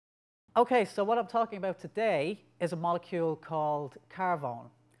Okay, so what I'm talking about today is a molecule called Carvone.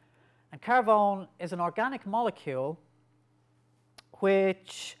 And Carvone is an organic molecule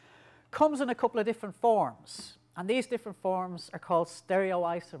which comes in a couple of different forms. And these different forms are called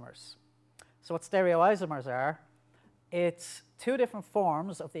stereoisomers. So what stereoisomers are, it's two different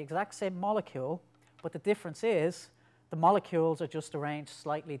forms of the exact same molecule, but the difference is the molecules are just arranged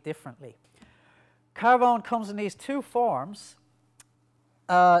slightly differently. Carvone comes in these two forms.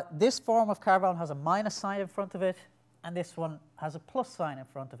 This form of Carvone has a minus sign in front of it, and this one has a plus sign in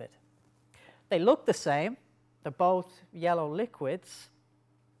front of it. They look the same. They're both yellow liquids,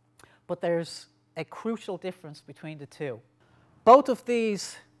 but there's a crucial difference between the two. Both of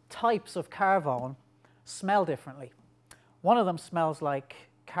these types of Carvone smell differently. One of them smells like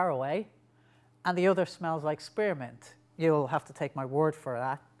caraway, and the other smells like spearmint. You'll have to take my word for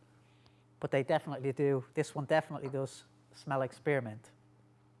that, but they definitely do. This one definitely does smell like spearmint.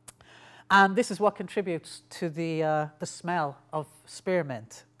 And this is what contributes to the smell of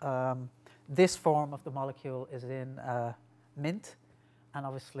spearmint. This form of the molecule is in mint, and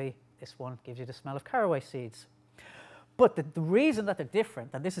obviously this one gives you the smell of caraway seeds. But the reason that they're different,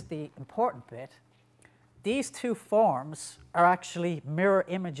 and this is the important bit, these two forms are actually mirror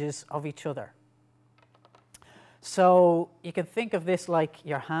images of each other. So you can think of this like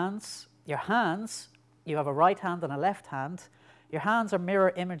your hands. Your hands, you have a right hand and a left hand. Your hands are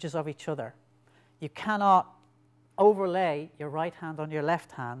mirror images of each other. You cannot overlay your right hand on your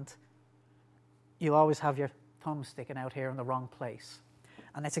left hand. You always have your thumb sticking out here in the wrong place.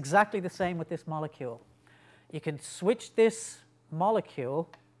 And it's exactly the same with this molecule. You can switch this molecule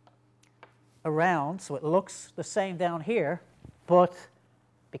around so it looks the same down here, but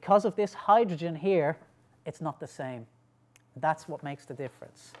because of this hydrogen here, it's not the same. That's what makes the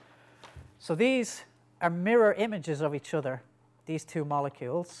difference. So these are mirror images of each other, these two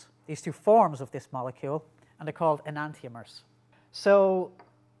molecules, these two forms of this molecule, and they're called enantiomers. So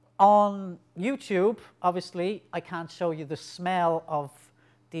on YouTube, obviously, I can't show you the smell of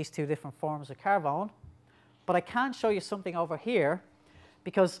these two different forms of Carvone, but I can show you something over here,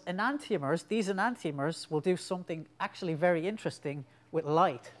 because enantiomers, these enantiomers will do something actually very interesting with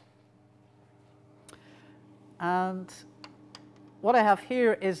light. And what I have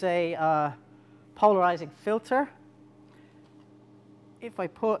here is a polarizing filter. If I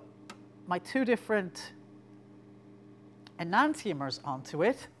put my two different enantiomers onto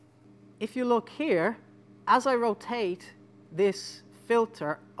it, if you look here, as I rotate this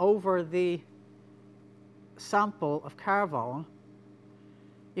filter over the sample of Carvone,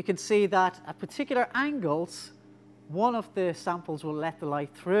 you can see that at particular angles, one of the samples will let the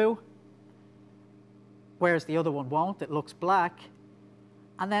light through, whereas the other one won't. It looks black.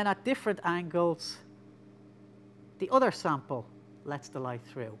 And then at different angles, the other sample lets the light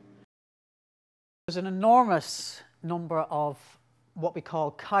through. There's an enormous number of what we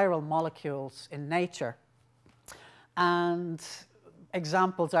call chiral molecules in nature. And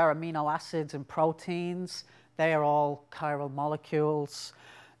examples are amino acids and proteins. They are all chiral molecules.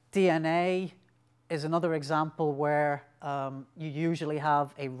 DNA is another example where you usually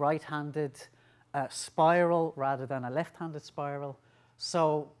have a right-handed spiral rather than a left-handed spiral.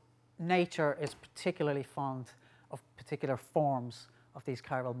 So nature is particularly fond of particular forms of these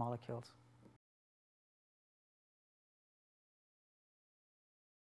chiral molecules.